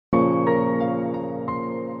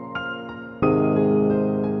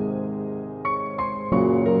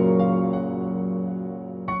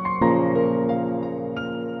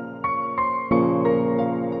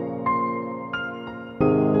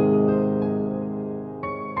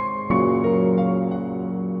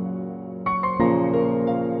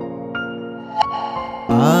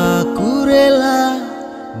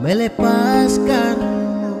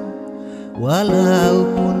melepaskanmu,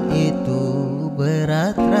 walaupun itu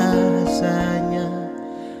berat rasanya.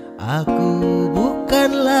 Aku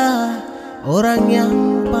bukanlah orang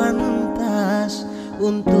yang pantas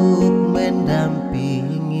untuk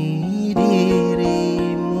mendampingi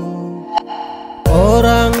dirimu.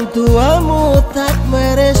 Orang tuamu tak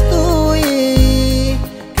merestui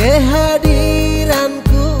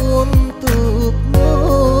kehadiranku untukmu.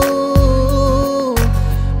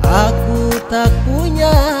 Aku tak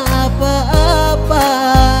punya apa-apa,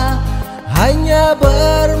 hanya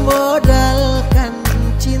bermodalkan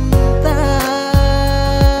cinta.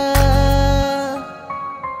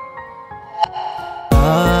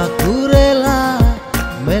 Aku rela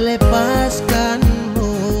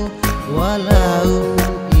melepaskanmu,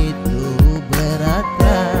 walaupun itu berat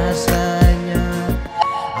rasanya.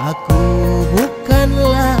 Aku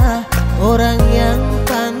bukanlah orang yang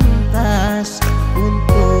pantas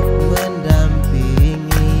untuk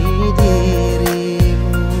mendampingi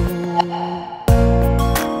dirimu.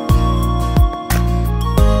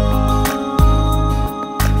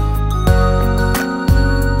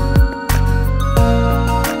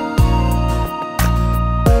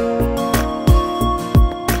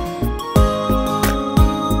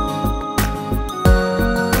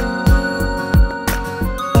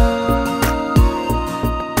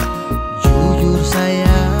 Jujur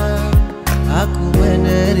sayang, aku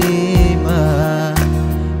menerima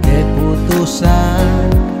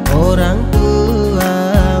keputusan orang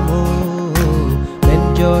tuamu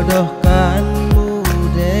menjodohkanmu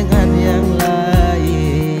dengan yang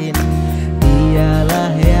lain.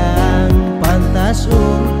 Dialah yang pantas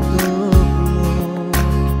untukmu.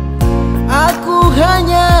 Aku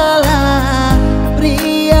hanyalah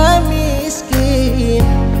pria miskin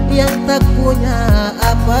yang tak punya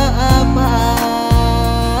apa-apa.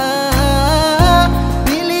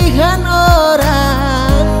 Pilihan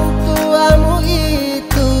orang tuamu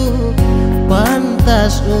itu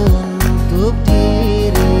pantas untuk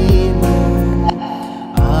dirimu.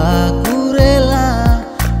 Aku rela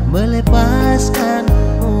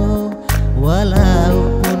melepaskanmu,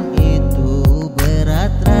 walaupun itu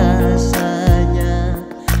berat rasanya.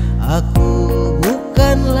 Aku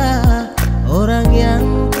bukanlah